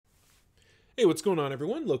Hey, what's going on,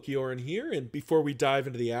 everyone? Loki Oren here, and before we dive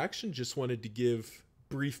into the action, just wanted to give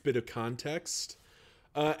a brief bit of context.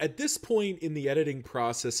 At this point in the editing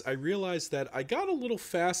process, I realized that I got a little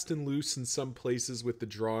fast and loose in some places with the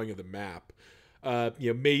drawing of the map.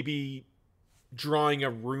 Maybe drawing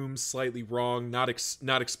a room slightly wrong, not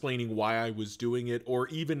explaining why I was doing it, or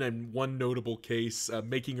even in one notable case,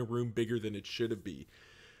 making a room bigger than it should have been.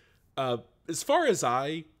 As far as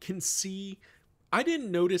I can see, I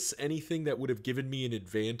didn't notice anything that would have given me an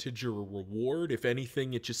advantage or a reward. If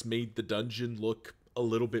anything, it just made the dungeon look a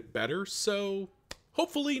little bit better. So,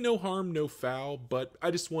 hopefully, no harm, no foul, but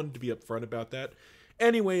I just wanted to be upfront about that.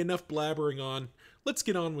 Anyway, enough blabbering on. Let's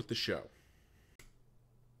get on with the show.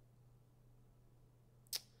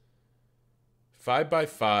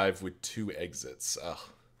 5x5 with 2 exits. Ugh,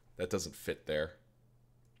 that doesn't fit there.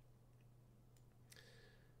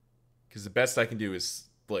 Because the best I can do is,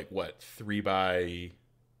 like, what, 3x...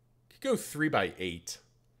 Could go 3x8.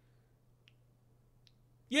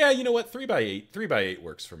 Yeah, you know what, 3x8. 3x8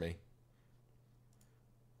 works for me.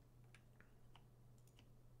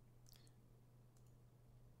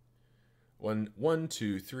 One,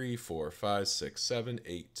 2, 3, 4, 5, 6, 7,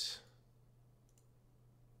 8.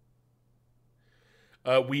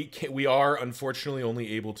 We are unfortunately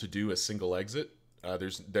only able to do a single exit.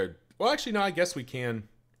 Well, actually, no. I guess we can.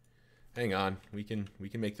 Hang on, we can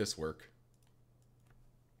make this work.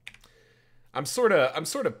 I'm sort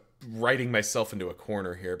of writing myself into a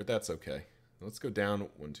corner here, but that's okay. Let's go down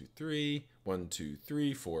 1, 2, 3, 1, 2,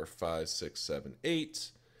 3, 4, 5, 6, 7,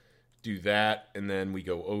 8. Do that, and then we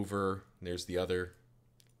go over. There's the other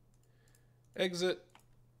exit.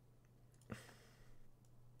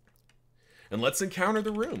 And let's encounter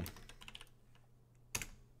the room.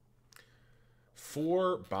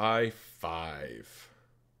 4x5.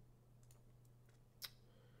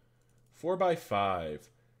 4x5.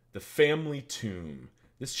 The family tomb.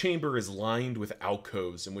 This chamber is lined with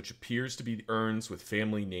alcoves in which appears to be urns with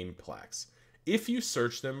family name plaques. If you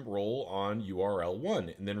search them, roll on URL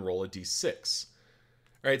 1 and then roll a d6.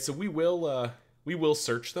 All right, so we will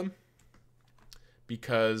search them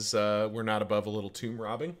because we're not above a little tomb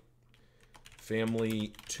robbing.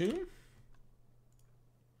 Family tomb.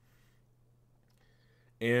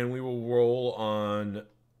 And we will roll on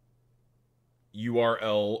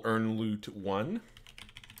URL earn loot 1.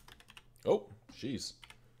 Oh, jeez.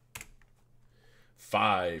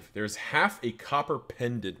 5. There's half a copper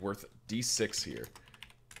pendant worth D6 here.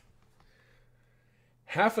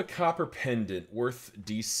 Half a copper pendant worth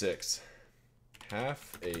D6.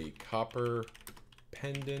 Half a copper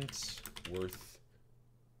pendant worth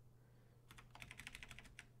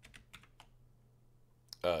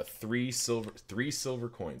 3 silver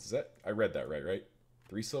coins. Is that, I read that right?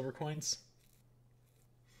 3 silver coins?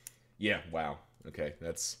 Yeah, wow. Okay,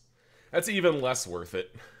 that's even less worth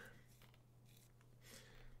it.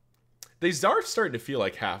 These are starting to feel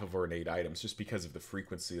like half of ornate items just because of the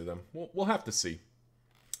frequency of them. We'll have to see.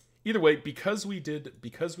 Either way, because we did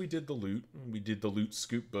the loot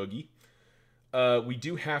scoop boogie, we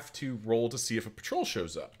do have to roll to see if a patrol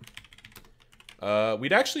shows up.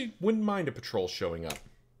 We'd actually wouldn't mind a patrol showing up.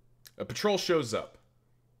 A patrol shows up.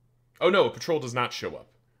 Oh no, a patrol does not show up.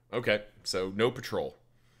 Okay, so no patrol.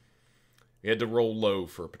 We had to roll low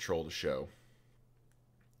for a patrol to show.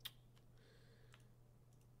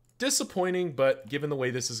 Disappointing, but given the way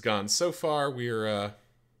this has gone so far, we're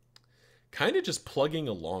kind of just plugging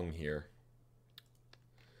along here.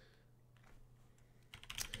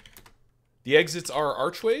 The exits are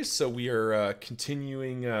archways, so we are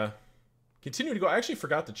continuing to go. I actually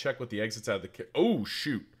forgot to check what the exits out of the... Oh,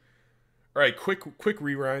 shoot. All right, quick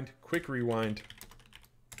rewind. Quick rewind.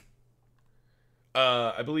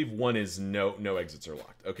 I believe 1 is no exits are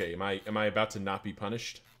locked. Okay, am I about to not be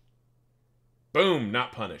punished? Boom,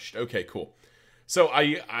 not punished. Okay, cool. So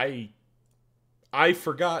I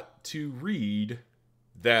forgot to read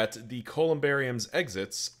that the columbarium's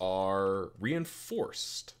exits are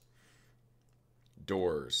reinforced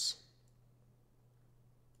doors.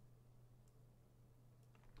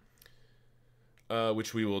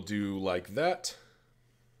 Which we will do like that.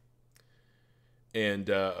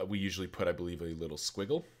 And we usually put, I believe, a little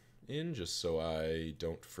squiggle in just so I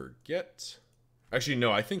don't forget. Actually,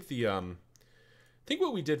 no, I think I think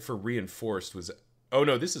what we did for reinforced was... Oh,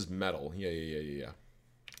 no, this is metal. Yeah.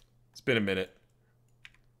 It's been a minute.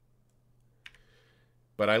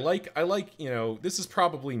 But I like, this is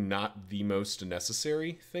probably not the most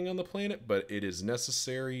necessary thing on the planet, but it is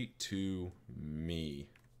necessary to me.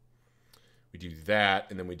 We do that,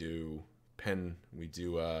 and then we do pen,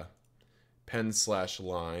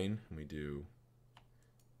 pen/line, and we do,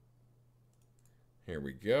 here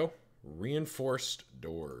we go. Reinforced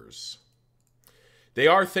doors. They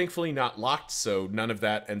are thankfully not locked, so none of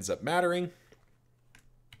that ends up mattering.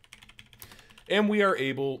 And we are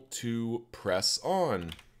able to press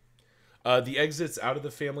on. The exits out of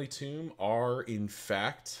the family tomb are, in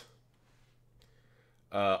fact,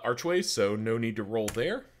 archways, so no need to roll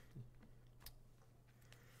there.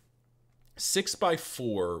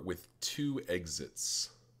 6x4 with 2 exits.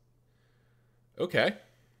 Okay.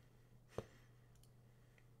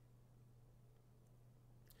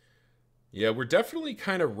 Yeah, we're definitely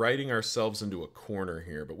kind of writing ourselves into a corner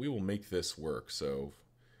here, but we will make this work. So,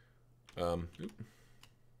 1,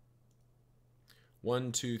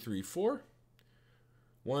 2, 3, 4.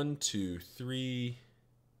 1, 2, 3,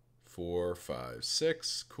 4, 5,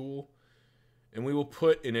 6. Cool. And we will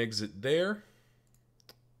put an exit there.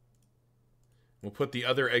 We'll put the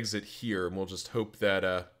other exit here, and we'll just hope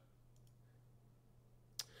that...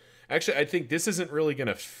 Actually, I think this isn't really going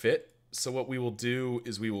to fit. So what we will do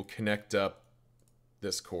is we will connect up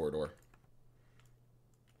this corridor.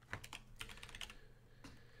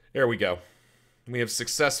 There we go. We have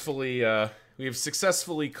successfully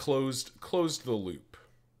closed the loop.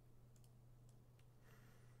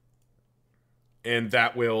 And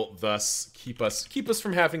that will thus keep us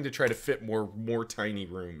from having to try to fit more tiny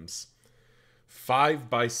rooms.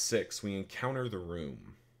 5x6, we encounter the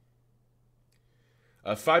room.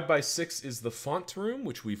 5x6 is the font room,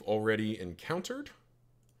 which we've already encountered.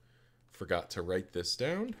 Forgot to write this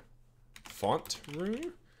down. Font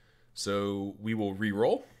room. So we will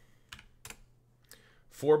re-roll.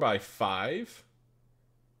 4x5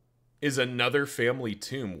 is another family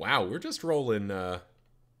tomb. Wow, we're just rolling the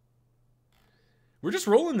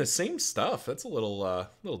same stuff. That's a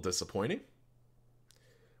little disappointing.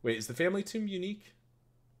 Wait, is the family tomb unique?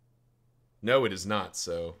 No, it is not,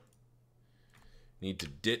 so need to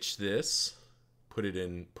ditch this. Put it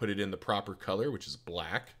in the proper color, which is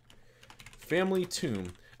black. Family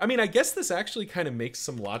tomb. I mean, I guess this actually kind of makes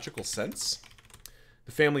some logical sense.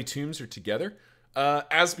 The family tombs are together.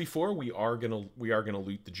 As before, we are gonna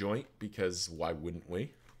loot the joint, because why wouldn't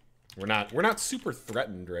we? We're not super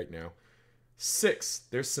threatened right now. 6.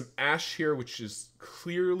 There's some ash here, which is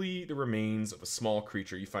clearly the remains of a small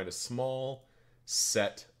creature. You find a small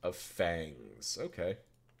set of fangs. Okay.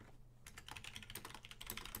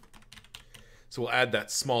 So we'll add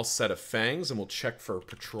that small set of fangs, and we'll check for a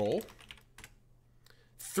patrol.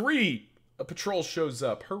 3. A patrol shows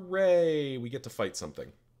up. Hooray! We get to fight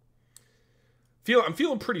something. I'm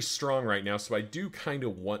feeling pretty strong right now, so I do kind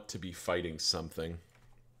of want to be fighting something.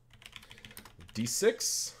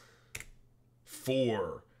 D6.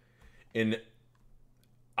 4. An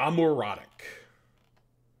Amoratic.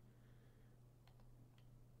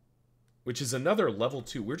 Which is another level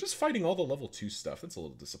 2. We're just fighting all the level 2 stuff. That's a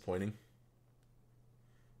little disappointing.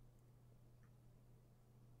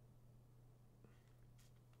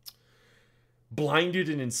 Blinded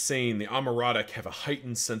and insane, the Amoratic have a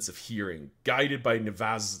heightened sense of hearing. Guided by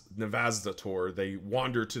Navazdator, they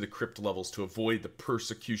wander to the crypt levels to avoid the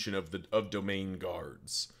persecution of domain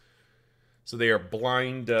guards. So they are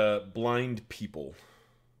blind people.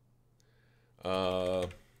 I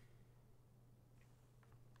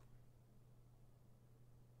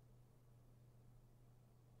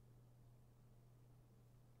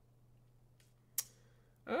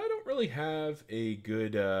don't really have a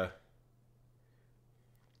good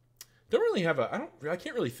I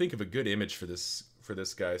can't really think of a good image for this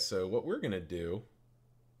guy. So what we're going to do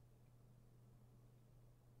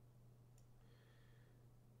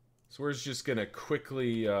we're just going to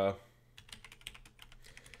quickly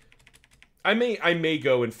I may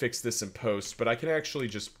go and fix this in post, but I can actually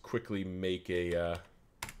just quickly make a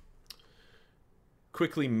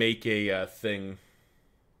thing.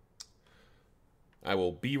 I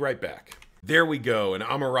will be right back. There we go, an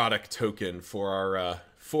Amoratic token for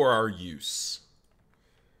our use.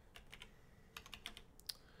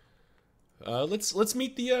 Let's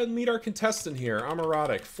meet our contestant here.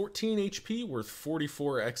 Amoratic, 14 HP, worth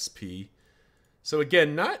 44 XP. So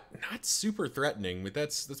again, not super threatening, but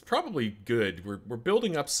that's probably good. We're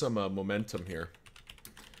building up some momentum here.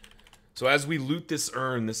 So as we loot this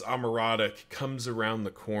urn, this Amoratic comes around the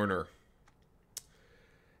corner.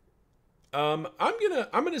 I'm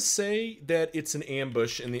gonna say that it's an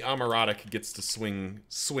ambush, and the Amoratic gets to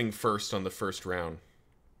swing first on the first round.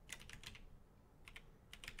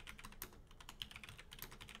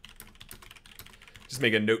 Just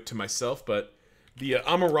make a note to myself, but the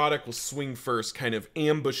Amoratic will swing first, kind of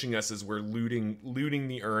ambushing us as we're looting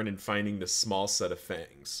the urn and finding this small set of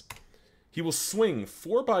fangs. He will swing.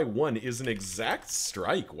 4x1 is an exact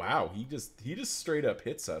strike. Wow, he just straight up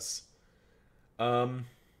hits us.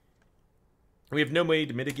 We have no way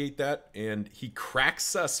to mitigate that, and he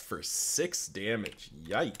cracks us for 6 damage.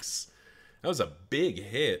 Yikes. That was a big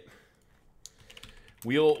hit.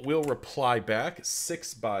 We'll reply back.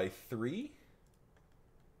 6 by 3.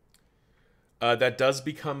 That does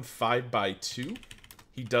become 5 by 2.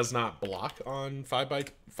 He does not block on 5 by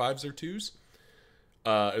 5s or 2s.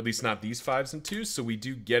 At least not these 5s and 2s, so we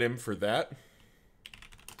do get him for that.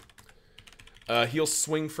 He'll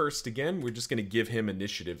swing first again. We're just going to give him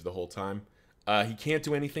initiative the whole time. He can't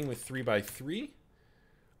do anything with 3 by 3.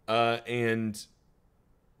 And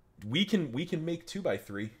we can make 2 by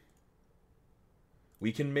 3.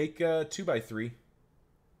 We can make 2 by 3.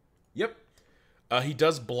 Yep. He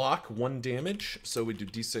does block 1 damage, so we do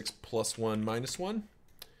d6 plus 1 minus 1.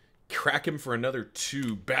 Crack him for another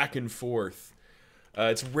 2, back and forth.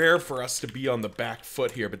 It's rare for us to be on the back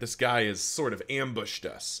foot here, but this guy has sort of ambushed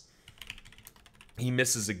us. He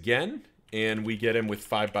misses again, and we get him with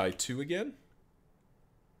 5 by 2 again.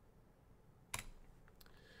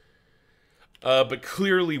 But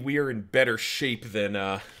clearly we are in better shape than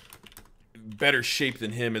him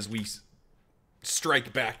as we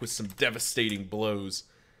strike back with some devastating blows.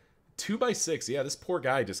 2 by 6, yeah, this poor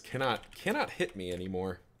guy just cannot hit me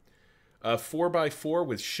anymore. 4 by 4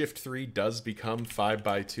 with shift 3 does become 5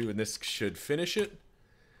 by 2, and this should finish it.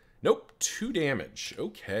 Nope, 2 damage.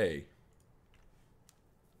 Okay.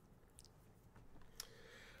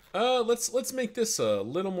 Let's make this a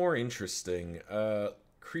little more interesting.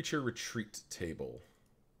 Creature retreat table.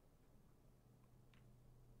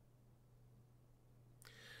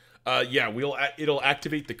 Yeah, it'll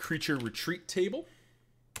activate the creature retreat table.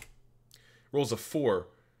 Rolls a 4.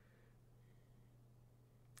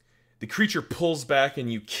 The creature pulls back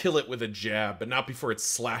and you kill it with a jab, but not before it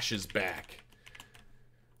slashes back.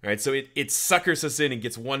 Alright, so it suckers us in and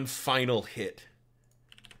gets 1 final hit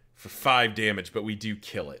for 5 damage, but we do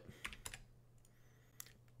kill it.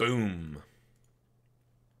 Boom.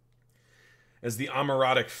 As the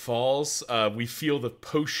Amarotic falls, we feel the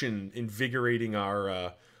potion invigorating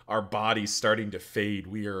our bodies starting to fade.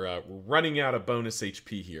 We are running out of bonus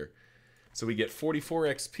HP here. So we get 44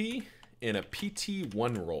 XP and a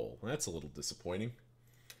PT1 roll. That's a little disappointing.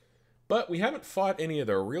 But we haven't fought any of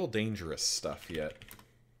the real dangerous stuff yet.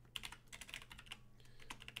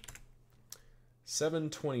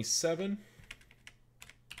 727.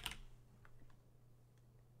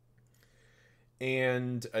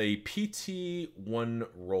 And a PT1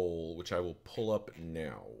 roll, which I will pull up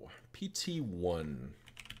now. PT1.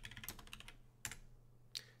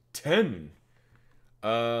 10.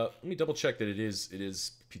 Let me double check that it is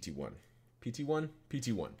PT1. PT1?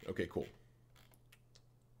 PT1. Okay, cool.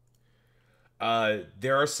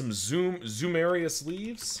 There are some Zoomarius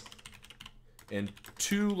leaves and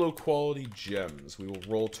 2 low quality gems. We will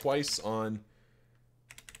roll twice on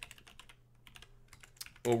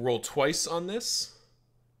this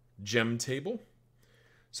gem table.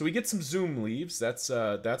 So we get some Zoom leaves. That's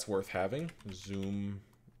worth having. Zoomarius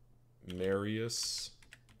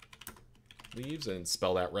leaves. I didn't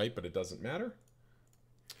spell that right, but it doesn't matter.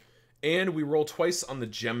 And we roll twice on the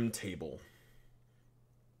gem table,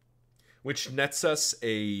 which nets us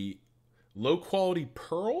a low quality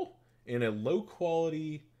pearl and a low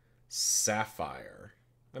quality sapphire.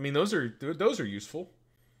 I mean, those are useful.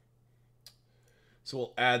 So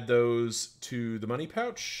we'll add those to the money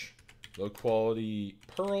pouch. Low quality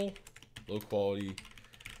pearl, low quality,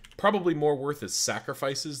 probably more worth as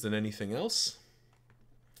sacrifices than anything else.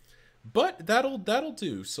 But that'll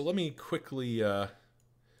do. So let me quickly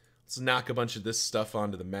let's knock a bunch of this stuff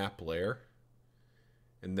onto the map layer,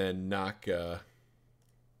 and then knock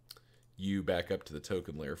you back up to the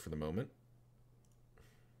token layer for the moment.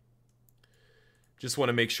 Just want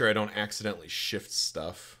to make sure I don't accidentally shift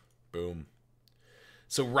stuff. Boom.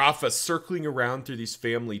 So Rahfa circling around through these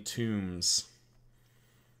family tombs,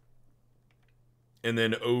 and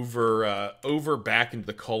then over back into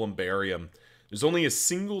the columbarium. There's only a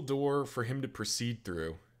single door for him to proceed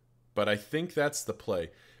through, but I think that's the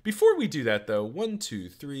play. Before we do that, though, 1, 2,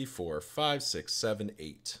 3, 4, 5, 6, 7,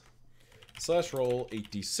 8. Slash roll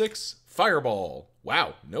 8d6. Fireball.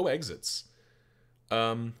 Wow, no exits.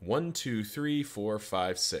 1, 2, 3, 4,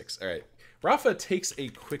 5, 6. All right. Rahfa takes a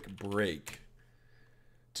quick break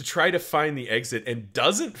to try to find the exit and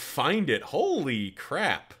doesn't find it. Holy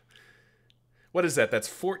crap. What is that? That's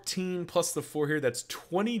 14 plus the 4 here. That's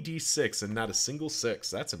 20d6 and not a single 6.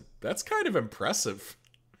 That's kind of impressive.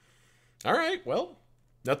 All right, well,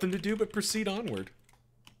 nothing to do but proceed onward.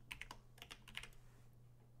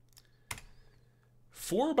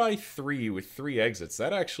 4 by 3 with 3 exits.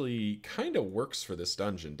 That actually kind of works for this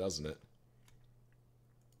dungeon, doesn't it?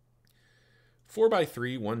 4 by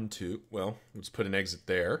 3, 1, 2. Well, let's put an exit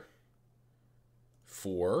there.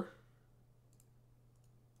 4.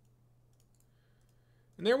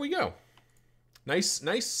 And there we go. Nice,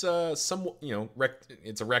 somewhat,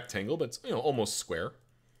 it's a rectangle, but it's, almost square.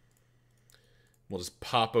 We'll just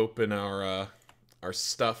pop open our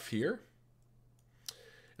stuff here.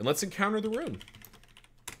 And let's encounter the room.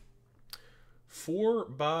 4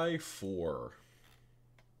 by 4.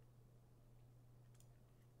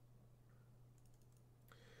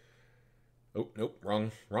 Oh, nope,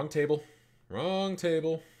 wrong table. Wrong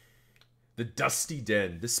table. The dusty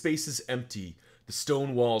den. The space is empty. The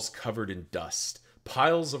stone walls covered in dust.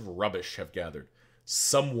 Piles of rubbish have gathered.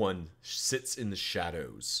 Someone sits in the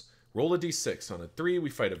shadows. Roll a d6. On a 3, we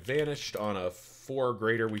fight a vanished. On a 4 or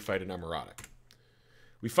greater, we fight an emerotic.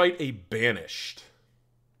 We fight a banished.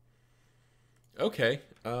 Okay.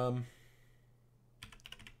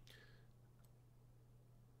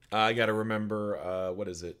 I gotta remember, what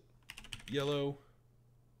is it? Yellow.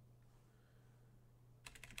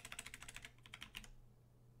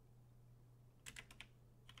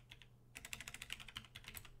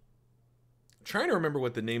 I'm trying to remember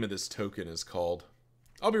what the name of this token is called.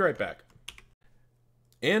 I'll be right back.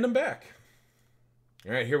 And I'm back.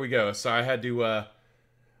 All right, here we go. So I had to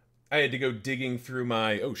go digging through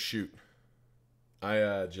my, oh shoot.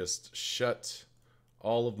 I just shut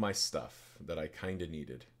all of my stuff that I kind of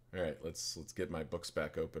needed. All right, let's get my books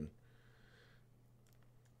back open.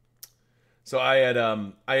 So I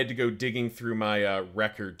had to go digging through my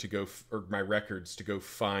records to go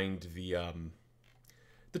find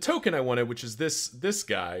the token I wanted, which is this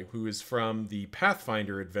guy who is from the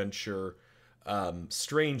Pathfinder adventure,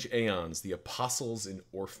 Strange Aeons, the Apostles in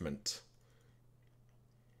Orphment.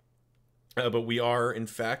 But we are in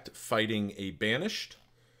fact fighting a banished.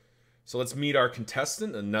 So let's meet our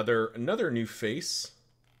contestant, another new face.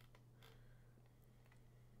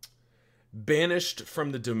 Banished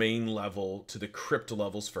from the domain level to the crypt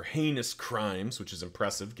levels for heinous crimes, which is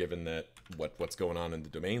impressive given that what's going on in the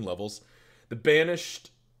domain levels. The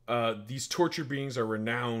banished, these tortured beings are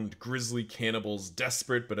renowned grisly cannibals,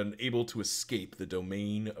 desperate but unable to escape the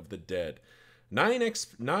domain of the dead. 9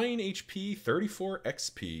 HP, 34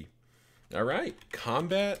 XP. All right,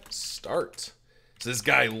 combat start. So this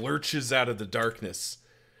guy lurches out of the darkness,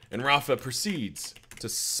 and Rahfa proceeds to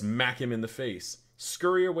smack him in the face.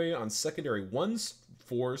 Scurry away on secondary 1s,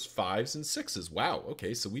 4s, 5s, and 6s. Wow,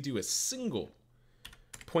 okay, so we do a single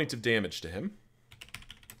point of damage to him.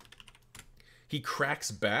 He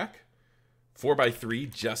cracks back. 4 by 3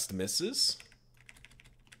 just misses.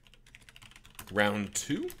 Round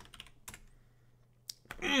 2.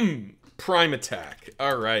 Prime attack.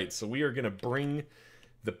 All right, so we are going to bring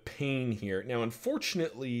the pain here. Now,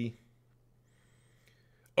 unfortunately...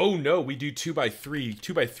 Oh no, we do 2 by 3.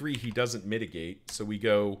 2 by 3 he doesn't mitigate. So we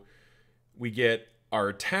get our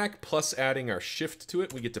attack plus adding our shift to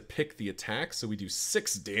it. We get to pick the attack. So we do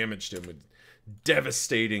 6 damage to him with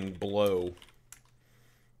devastating blow.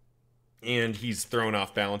 And he's thrown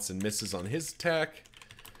off balance and misses on his attack.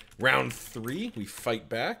 Round 3, we fight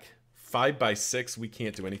back. 5 by 6, we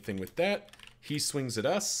can't do anything with that. He swings at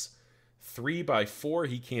us. 3 by 4,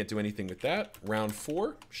 he can't do anything with that. Round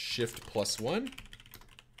 4, shift plus 1.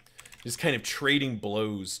 Just kind of trading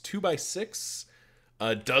blows. 2 by 6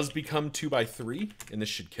 does become 2 by 3, and this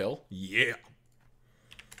should kill. Yeah.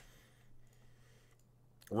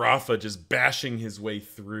 Rahfa just bashing his way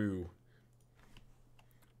through.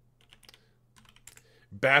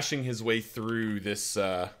 Bashing his way through this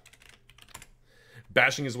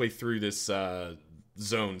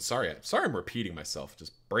zone. Sorry I'm repeating myself.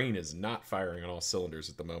 Just brain is not firing on all cylinders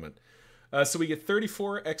at the moment. So we get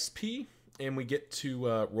 34 XP. And we get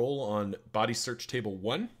to roll on body search table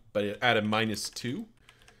 1, but at a -2.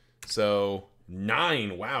 So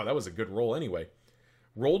 9. Wow, that was a good roll anyway.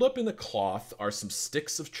 Rolled up in the cloth are some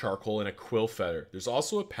sticks of charcoal and a quill feather. There's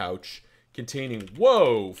also a pouch containing,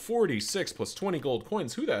 whoa, 46 plus 20 gold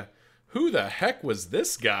coins. Who the heck was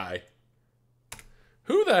this guy?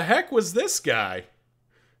 Who the heck was this guy?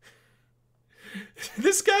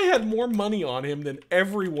 This guy had more money on him than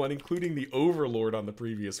everyone, including the Overlord on the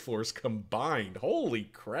previous force combined. Holy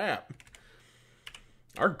crap.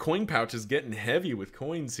 Our coin pouch is getting heavy with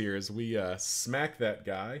coins here as we smack that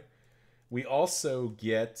guy. We also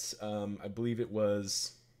get, I believe it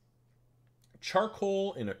was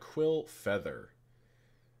charcoal and a quill feather.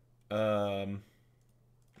 We'll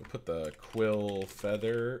put the quill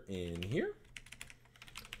feather in here.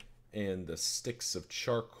 And the sticks of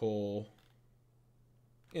charcoal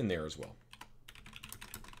in there as well.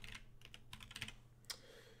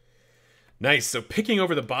 Nice. So picking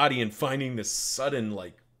over the body and finding this sudden,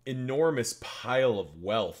 like, enormous pile of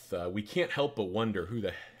wealth. We can't help but wonder who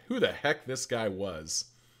the heck this guy was.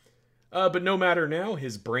 But no matter now,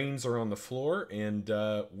 his brains are on the floor, and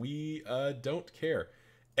we don't care.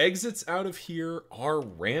 Exits out of here are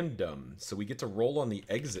random, so we get to roll on the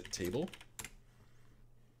exit table.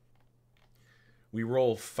 We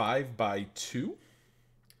roll 5 by 2.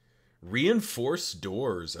 Reinforced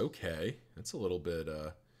doors. Okay, that's a little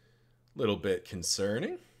bit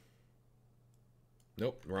concerning.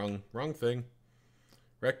 Nope, wrong thing.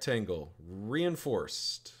 Rectangle.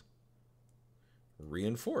 Reinforced.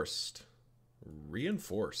 Reinforced.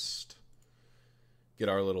 Reinforced. Get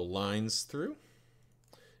our little lines through.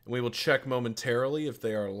 And we will check momentarily if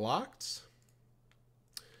they are locked.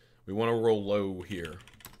 We want to roll low here.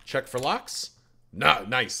 Check for locks. No,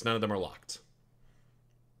 nice. None of them are locked.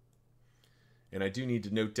 And I do need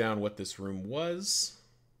to note down what this room was.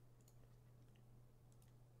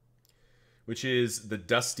 Which is the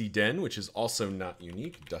Dusty Den, which is also not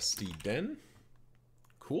unique. Dusty Den.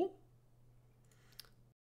 Cool.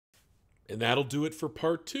 And that'll do it for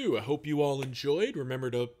part 2. I hope you all enjoyed. Remember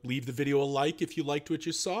to leave the video a like if you liked what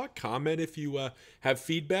you saw. Comment if you have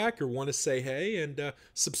feedback or want to say hey. And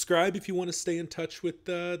subscribe if you want to stay in touch with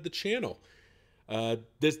the channel.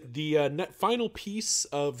 The final piece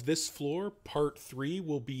of this floor, part 3,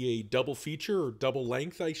 will be a double feature, or double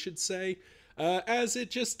length, I should say, as it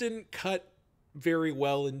just didn't cut very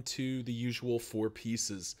well into the usual 4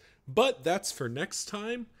 pieces. But that's for next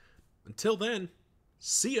time. Until then,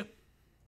 see ya.